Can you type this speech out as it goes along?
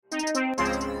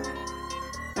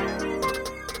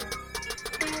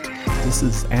This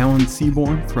is Alan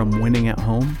Seaborn from Winning at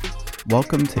Home.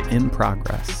 Welcome to In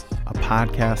Progress, a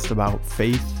podcast about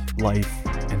faith, life,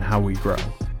 and how we grow.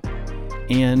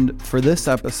 And for this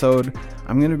episode,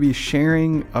 I'm going to be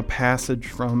sharing a passage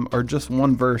from, or just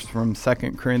one verse from 2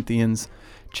 Corinthians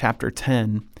chapter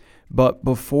 10. But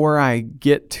before I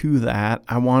get to that,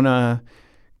 I want to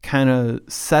kind of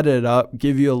set it up,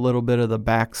 give you a little bit of the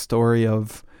backstory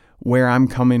of where I'm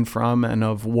coming from and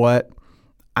of what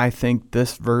I think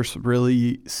this verse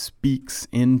really speaks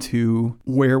into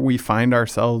where we find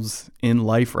ourselves in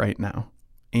life right now.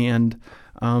 And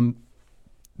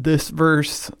this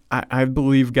verse, I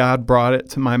believe God brought it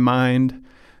to my mind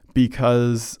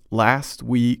because last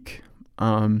week,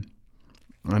 I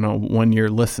know when you're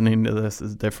listening to this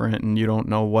is different and you don't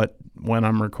know when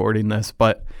I'm recording this,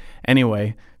 but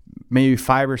anyway, maybe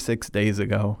 5 or 6 days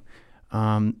ago,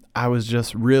 I was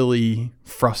just really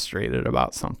frustrated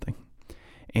about something.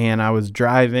 And I was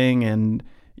driving, and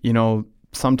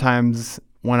sometimes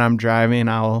when I'm driving,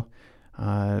 I'll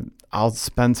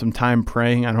spend some time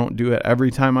praying. I don't do it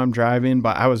every time I'm driving,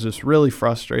 but I was just really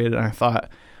frustrated. And I thought,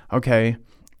 okay,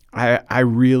 I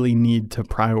really need to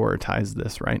prioritize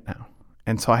this right now.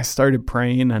 And so I started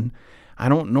praying, and I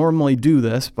don't normally do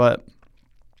this, but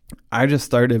I just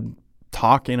started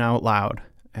talking out loud.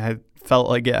 I felt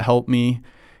like it helped me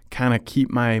kind of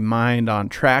keep my mind on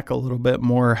track a little bit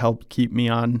more, helped keep me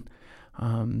on,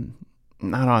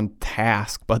 not on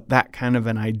task, but that kind of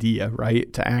an idea,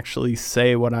 right? To actually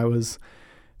say what I was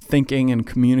thinking and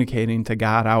communicating to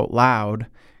God out loud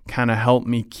kind of helped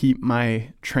me keep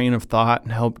my train of thought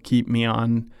and help keep me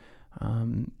on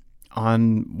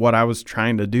what I was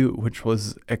trying to do, which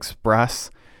was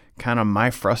express kind of my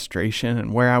frustration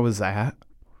and where I was at.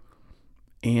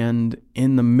 And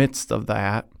in the midst of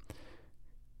that,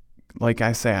 like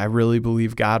I say, I really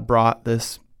believe God brought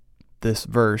this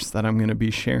verse that I'm going to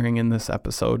be sharing in this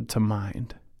episode to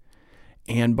mind.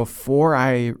 And before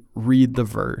I read the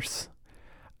verse,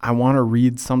 I want to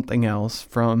read something else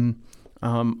from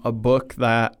a book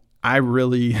that I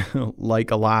really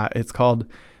like a lot. It's called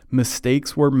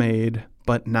Mistakes Were Made,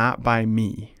 But Not By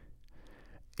Me.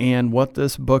 And what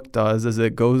this book does is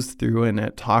it goes through and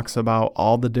it talks about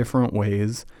all the different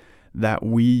ways that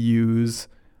we use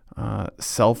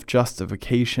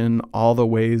self-justification, all the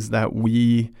ways that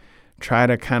we try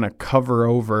to kind of cover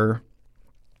over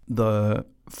the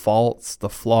faults, the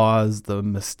flaws, the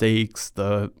mistakes,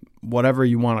 the whatever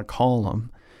you want to call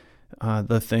them.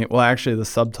 The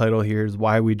subtitle here is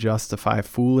Why We Justify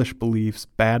Foolish Beliefs,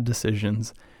 Bad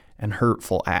Decisions, and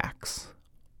Hurtful Acts.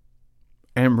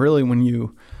 And really, when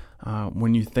you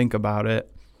think about it,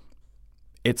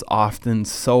 it's often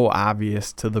so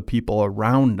obvious to the people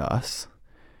around us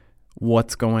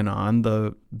what's going on,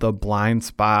 the blind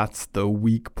spots, the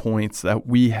weak points that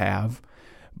we have,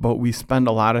 but we spend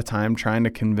a lot of time trying to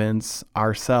convince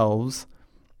ourselves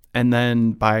and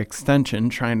then by extension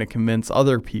trying to convince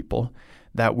other people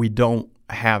that we don't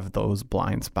have those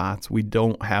blind spots, we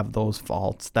don't have those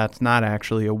faults, that's not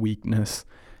actually a weakness,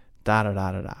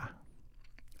 da-da-da-da-da.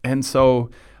 And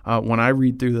so when I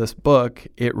read through this book,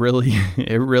 it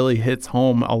really hits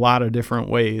home a lot of different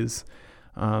ways.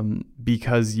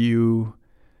 Because I'm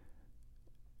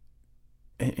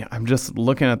just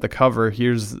looking at the cover.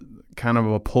 Here's kind of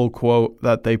a pull quote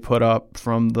that they put up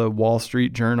from the Wall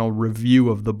Street Journal review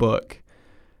of the book.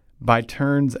 By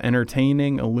turns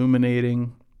entertaining,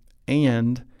 illuminating,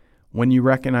 and when you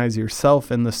recognize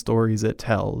yourself in the stories it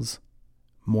tells,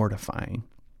 mortifying.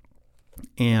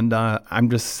 And I'm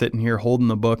just sitting here holding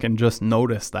the book and just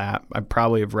noticed that. I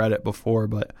probably have read it before,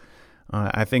 but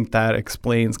I think that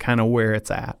explains kind of where it's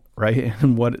at, right?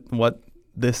 And what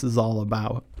this is all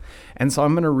about. And so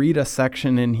I'm going to read a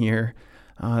section in here.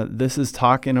 This is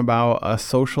talking about a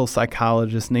social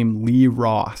psychologist named Lee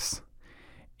Ross.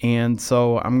 And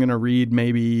so I'm going to read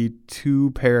maybe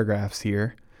 2 paragraphs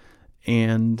here.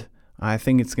 And I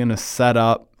think it's going to set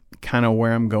up kind of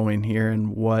where I'm going here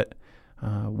and what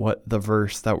the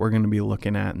verse that we're going to be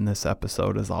looking at in this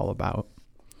episode is all about.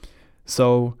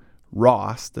 So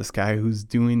Ross, this guy who's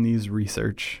doing these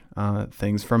research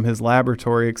things from his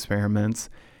laboratory experiments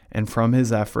and from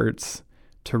his efforts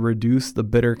to reduce the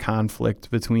bitter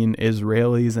conflict between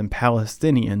Israelis and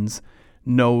Palestinians,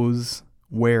 knows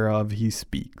whereof he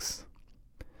speaks.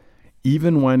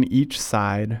 Even when each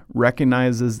side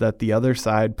recognizes that the other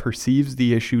side perceives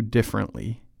the issue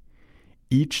differently,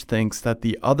 each thinks that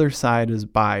the other side is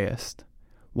biased,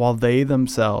 while they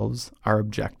themselves are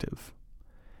objective,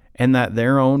 and that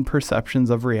their own perceptions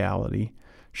of reality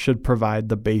should provide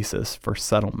the basis for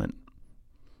settlement.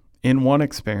 In one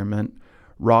experiment,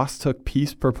 Ross took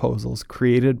peace proposals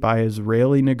created by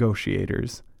Israeli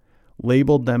negotiators,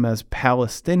 labeled them as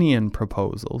Palestinian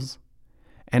proposals,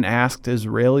 and asked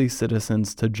Israeli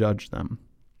citizens to judge them.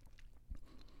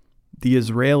 The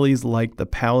Israelis liked the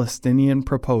Palestinian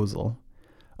proposal,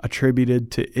 attributed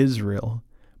to Israel,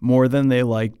 more than they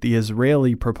liked the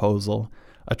Israeli proposal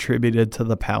attributed to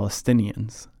the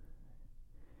Palestinians.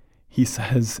 He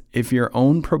says, if your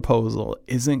own proposal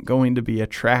isn't going to be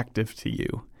attractive to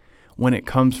you when it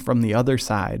comes from the other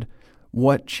side,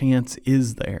 what chance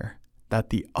is there that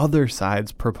the other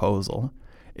side's proposal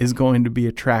is going to be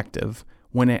attractive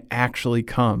when it actually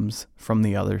comes from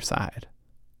the other side?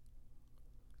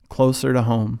 Closer to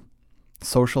home,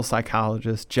 social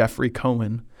psychologist Jeffrey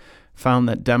Cohen found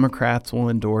that Democrats will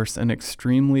endorse an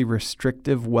extremely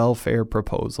restrictive welfare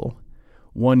proposal,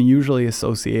 one usually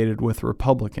associated with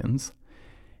Republicans,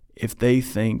 if they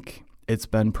think it's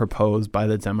been proposed by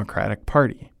the Democratic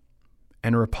Party.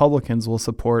 And Republicans will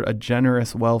support a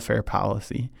generous welfare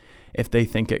policy if they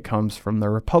think it comes from the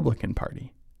Republican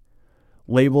Party.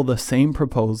 Label the same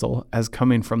proposal as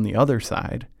coming from the other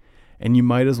side, and you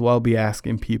might as well be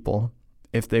asking people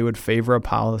if they would favor a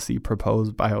policy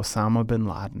proposed by Osama bin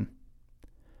Laden.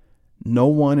 No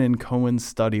one in Cohen's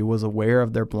study was aware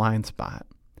of their blind spot,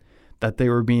 that they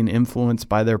were being influenced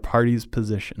by their party's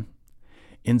position.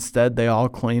 Instead, they all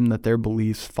claimed that their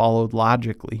beliefs followed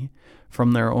logically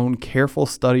from their own careful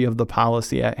study of the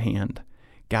policy at hand,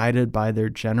 guided by their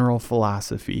general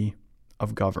philosophy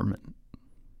of government.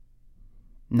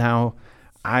 Now,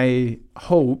 I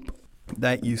hope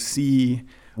that you see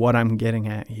what I'm getting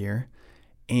at here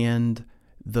and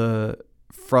the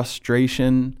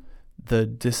frustration, the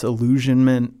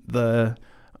disillusionment, the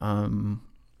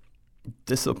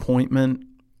disappointment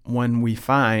when we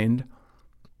find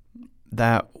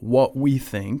that what we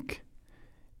think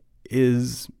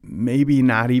is maybe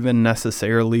not even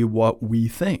necessarily what we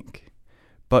think,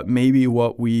 but maybe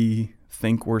what we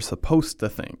think we're supposed to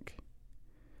think.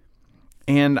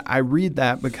 And I read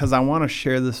that because I want to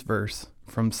share this verse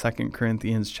from 2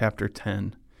 Corinthians chapter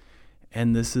 10.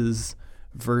 And this is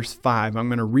verse 5. I'm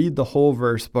going to read the whole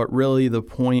verse, but really the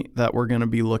point that we're going to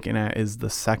be looking at is the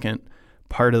second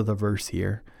part of the verse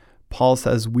here. Paul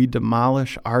says, we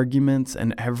demolish arguments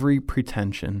and every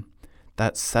pretension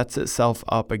that sets itself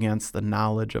up against the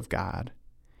knowledge of God.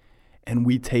 And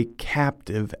we take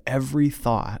captive every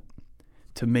thought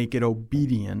to make it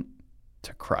obedient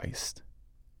to Christ.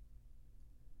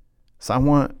 So I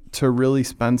want to really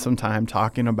spend some time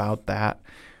talking about that.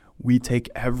 We take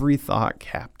every thought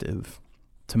captive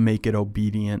to make it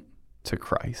obedient to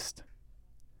Christ.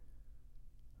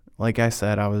 Like I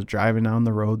said, I was driving down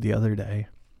the road the other day,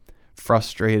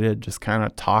 frustrated, just kind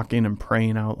of talking and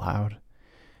praying out loud.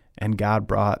 And God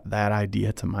brought that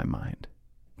idea to my mind,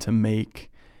 to take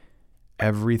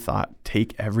every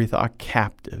thought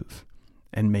captive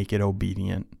and make it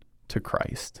obedient to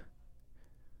Christ.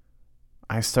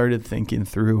 I started thinking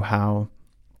through how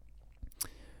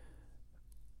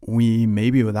we,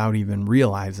 maybe without even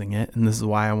realizing it, and this is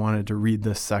why I wanted to read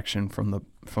this section from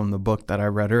the book that I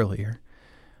read earlier,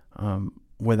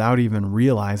 without even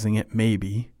realizing it,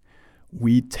 maybe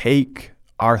we take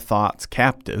our thoughts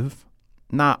captive,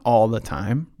 not all the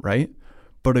time, right?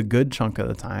 But a good chunk of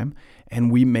the time,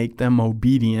 and we make them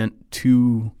obedient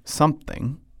to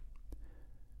something.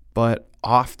 But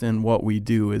often what we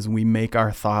do is we make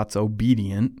our thoughts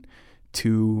obedient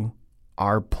to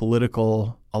our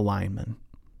political alignment.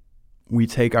 We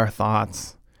take our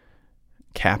thoughts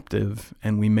captive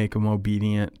and we make them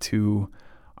obedient to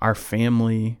our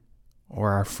family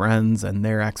or our friends and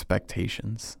their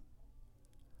expectations.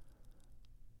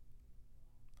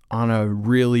 On a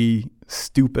really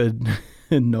stupid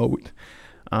note,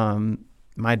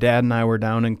 my dad and I were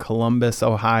down in Columbus,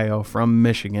 Ohio from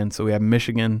Michigan. So we have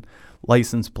Michigan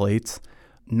license plates,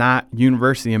 not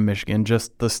University of Michigan,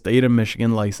 just the state of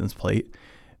Michigan license plate.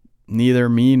 Neither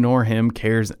me nor him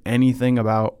cares anything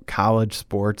about college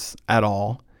sports at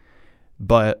all.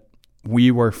 But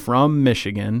we were from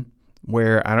Michigan,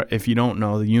 where, if you don't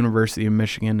know, the University of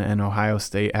Michigan and Ohio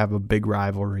State have a big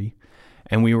rivalry.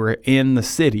 And we were in the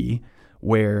city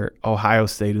where Ohio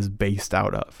State is based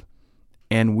out of.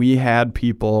 And we had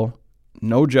people,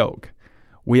 no joke,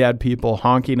 we had people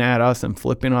honking at us and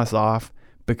flipping us off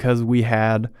because we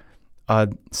had a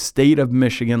state of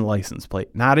Michigan license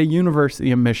plate, not a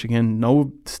University of Michigan,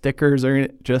 no stickers or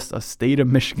anything, just a state of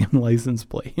Michigan license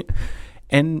plate.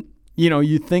 And,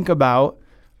 you think about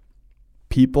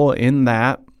people in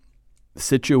that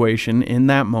situation, in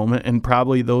that moment, and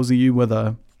probably those of you with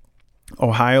a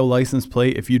Ohio license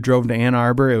plate, if you drove to Ann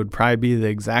Arbor, it would probably be the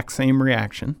exact same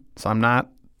reaction. So I'm not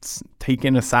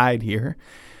taking a side here,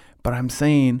 but I'm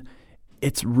saying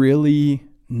it's really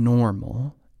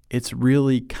normal. It's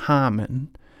really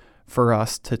common for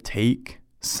us to take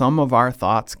some of our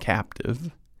thoughts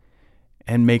captive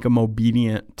and make them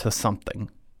obedient to something.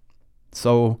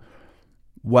 So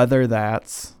whether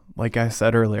that's, like I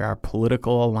said earlier, our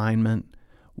political alignment,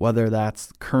 whether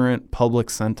that's current public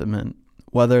sentiment,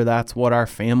 whether that's what our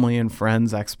family and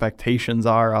friends' expectations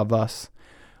are of us,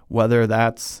 whether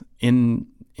that's in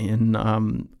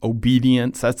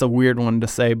obedience, that's a weird one to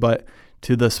say, but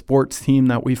to the sports team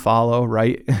that we follow,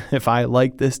 right? If I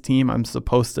like this team, I'm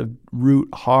supposed to root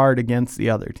hard against the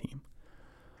other team.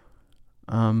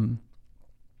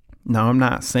 Now, I'm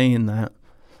not saying that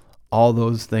all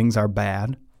those things are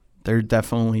bad. There are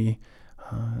definitely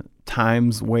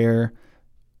times where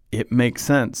it makes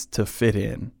sense to fit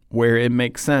in, where it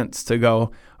makes sense to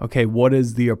go, okay, what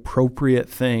is the appropriate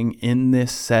thing in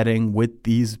this setting with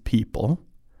these people?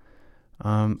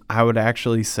 I would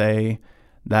actually say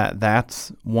that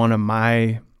that's one of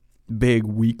my big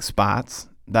weak spots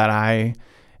that I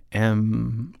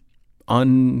am I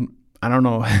don't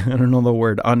know the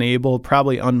word unable,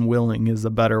 probably unwilling is a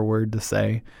better word to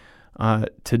say,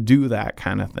 to do that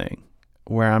kind of thing,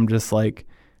 where I'm just like,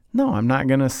 no, I'm not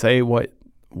going to say what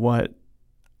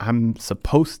I'm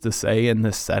supposed to say in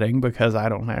this setting because I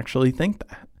don't actually think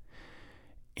that.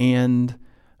 And,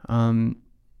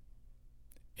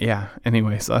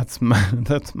 anyway, so that's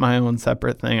my own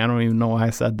separate thing. I don't even know why I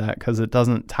said that because it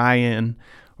doesn't tie in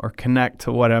or connect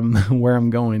to where I'm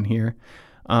going here.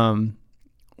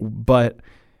 But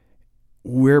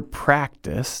we're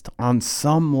practiced on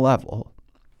some level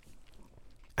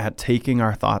at taking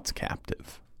our thoughts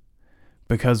captive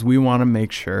because we want to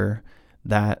make sure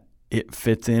that it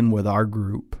fits in with our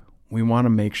group. We want to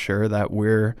make sure that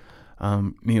we're,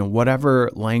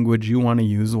 whatever language you want to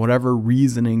use, whatever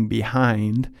reasoning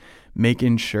behind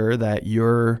making sure that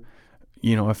you're,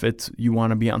 if it's, you want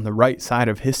to be on the right side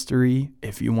of history,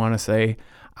 if you want to say,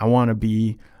 I want to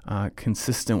be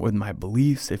consistent with my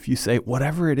beliefs, if you say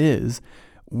whatever it is,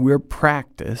 we're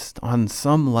practiced on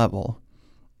some level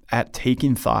at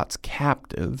taking thoughts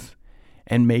captive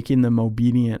and making them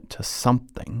obedient to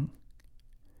something.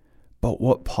 But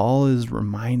what Paul is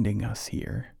reminding us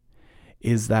here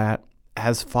is that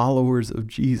as followers of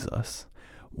Jesus,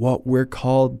 what we're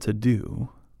called to do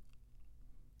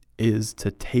is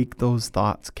to take those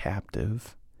thoughts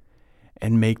captive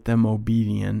and make them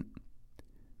obedient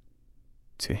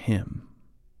to him,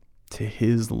 to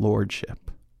his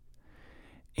lordship.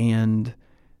 And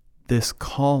this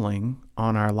calling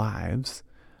on our lives,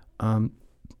 I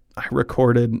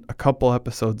recorded a couple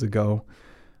episodes ago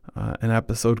an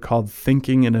episode called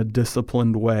Thinking in a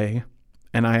Disciplined Way.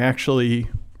 And I actually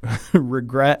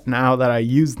regret now that I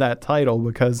used that title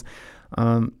because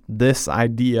this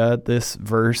idea, this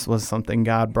verse was something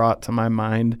God brought to my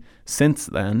mind since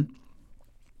then.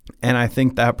 And I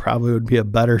think that probably would be a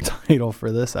better title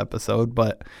for this episode,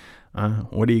 but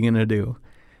what are you going to do?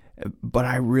 But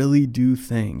I really do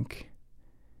think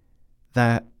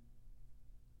that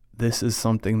this is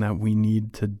something that we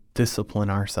need to discipline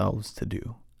ourselves to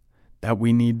do, that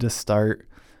we need to start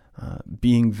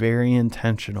being very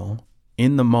intentional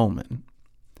in the moment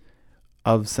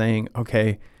of saying,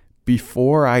 okay,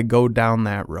 before I go down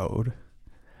that road,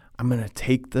 I'm going to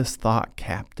take this thought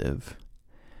captive.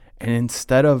 And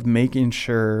instead of making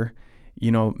sure,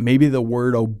 maybe the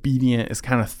word obedient is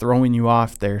kind of throwing you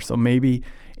off there. So maybe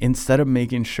instead of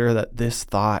making sure that this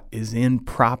thought is in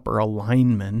proper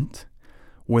alignment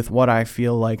with what I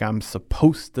feel like I'm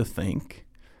supposed to think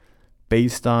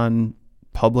based on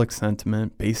public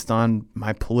sentiment, based on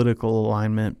my political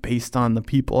alignment, based on the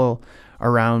people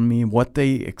around me, what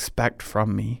they expect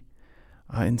from me,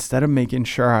 instead of making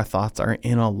sure our thoughts are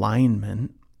in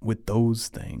alignment with those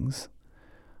things,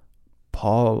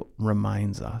 Paul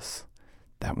reminds us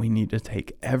that we need to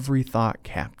take every thought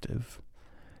captive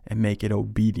and make it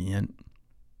obedient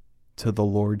to the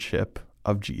lordship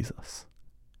of Jesus.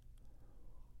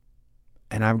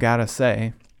 And I've got to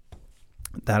say,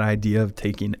 that idea of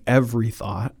taking every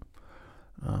thought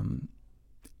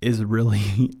is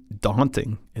really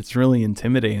daunting. It's really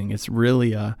intimidating. It's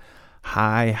really a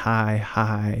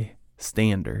high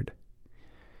standard.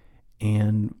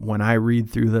 And when I read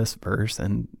through this verse,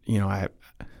 and a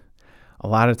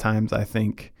lot of times I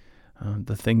think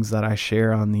the things that I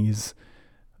share on these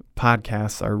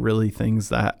podcasts are really things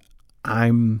that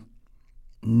I'm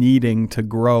needing to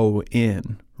grow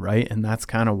in, right? And that's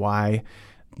kind of why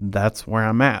that's where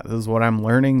I'm at. This is what I'm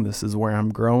learning. This is where I'm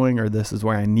growing, or this is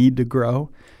where I need to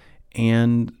grow.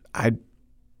 And I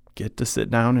get to sit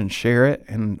down and share it,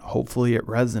 and hopefully it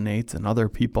resonates and other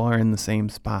people are in the same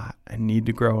spot and need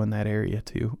to grow in that area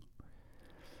too.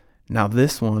 Now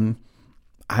this one,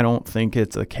 I don't think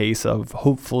it's a case of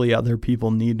hopefully other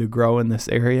people need to grow in this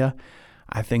area.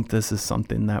 I think this is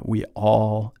something that we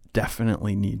all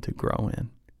definitely need to grow in,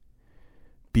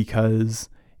 because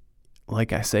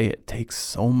like I say, it takes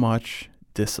so much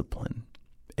discipline.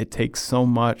 It takes so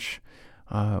much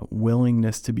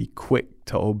willingness to be quick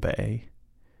to obey,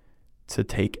 to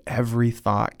take every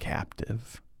thought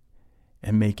captive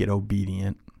and make it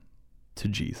obedient to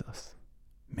Jesus.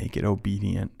 Make it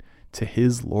obedient to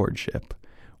his lordship.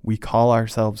 We call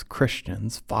ourselves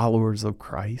Christians, followers of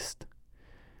Christ,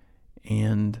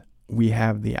 and we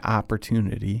have the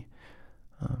opportunity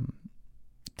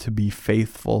to be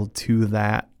faithful to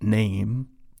that name,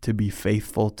 to be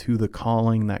faithful to the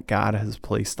calling that God has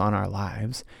placed on our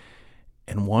lives.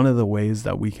 And one of the ways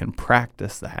that we can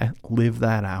practice that, live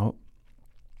that out,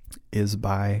 is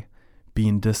by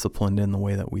being disciplined in the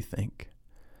way that we think,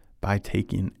 by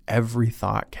taking every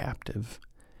thought captive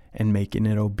and making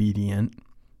it obedient,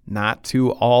 not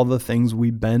to all the things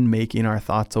we've been making our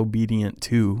thoughts obedient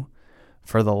to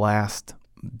for the last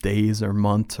days or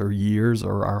months or years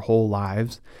or our whole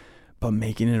lives, but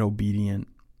making it obedient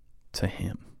to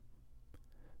him.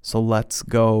 So let's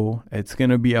go. It's going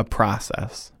to be a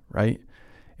process, right?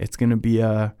 It's going to be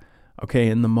okay,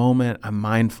 in the moment, I'm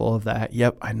mindful of that.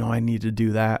 Yep, I know I need to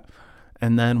do that.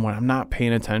 And then when I'm not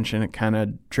paying attention, it kind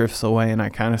of drifts away and I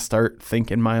kind of start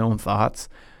thinking my own thoughts.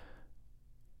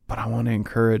 But I want to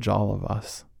encourage all of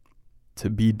us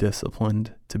to be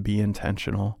disciplined, to be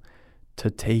intentional, to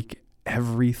take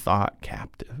every thought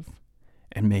captive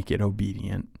and make it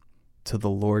obedient to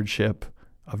the lordship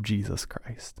of Jesus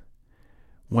Christ.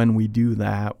 When we do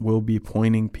that, we'll be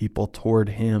pointing people toward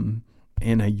him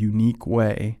in a unique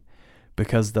way,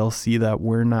 because they'll see that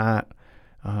we're not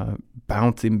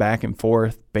bouncing back and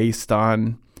forth based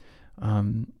on,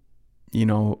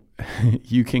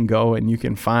 you can go and you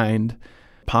can find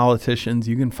politicians,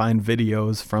 you can find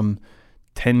videos from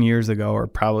 10 years ago or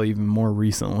probably even more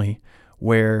recently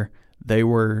where they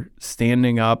were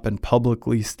standing up and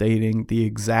publicly stating the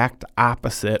exact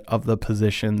opposite of the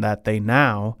position that they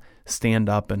now stand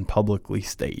up and publicly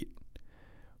state.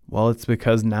 Well, it's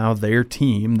because now their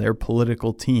team, their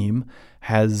political team,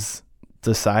 has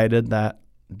decided that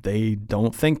they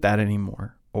don't think that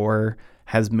anymore, or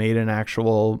has made an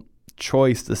actual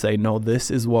choice to say, no, this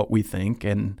is what we think,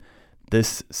 and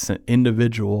this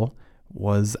individual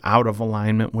was out of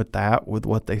alignment with that, with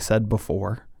what they said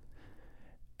before.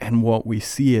 And what we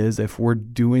see is, if we're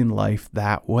doing life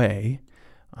that way,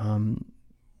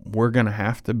 we're going to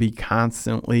have to be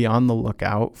constantly on the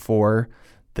lookout for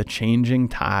the changing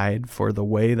tide, for the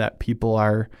way that people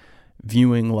are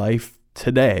viewing life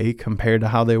today compared to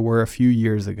how they were a few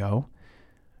years ago.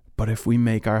 But if we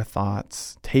take our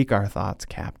thoughts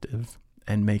captive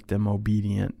and make them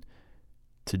obedient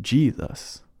to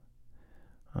Jesus,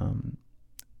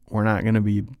 we're not going to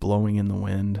be blowing in the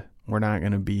wind. We're not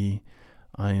going to be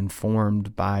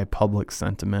informed by public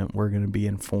sentiment. We're going to be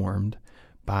informed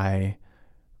by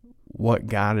what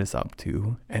God is up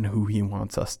to and who he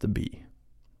wants us to be.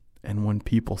 And when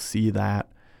people see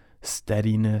that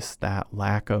steadiness, that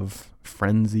lack of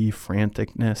frenzy,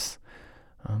 franticness,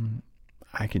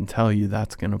 I can tell you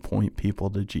that's going to point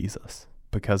people to Jesus,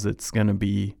 because it's going to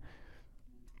be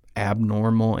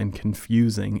abnormal and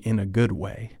confusing in a good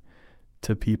way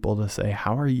to people to say,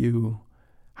 how are you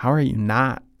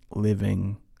not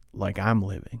living like I'm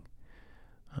living?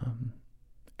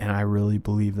 And I really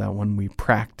believe that when we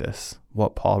practice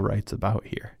what Paul writes about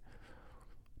here,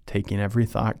 taking every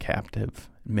thought captive,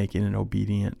 making it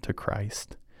obedient to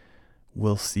Christ,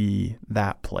 we'll see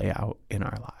that play out in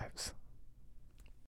our lives.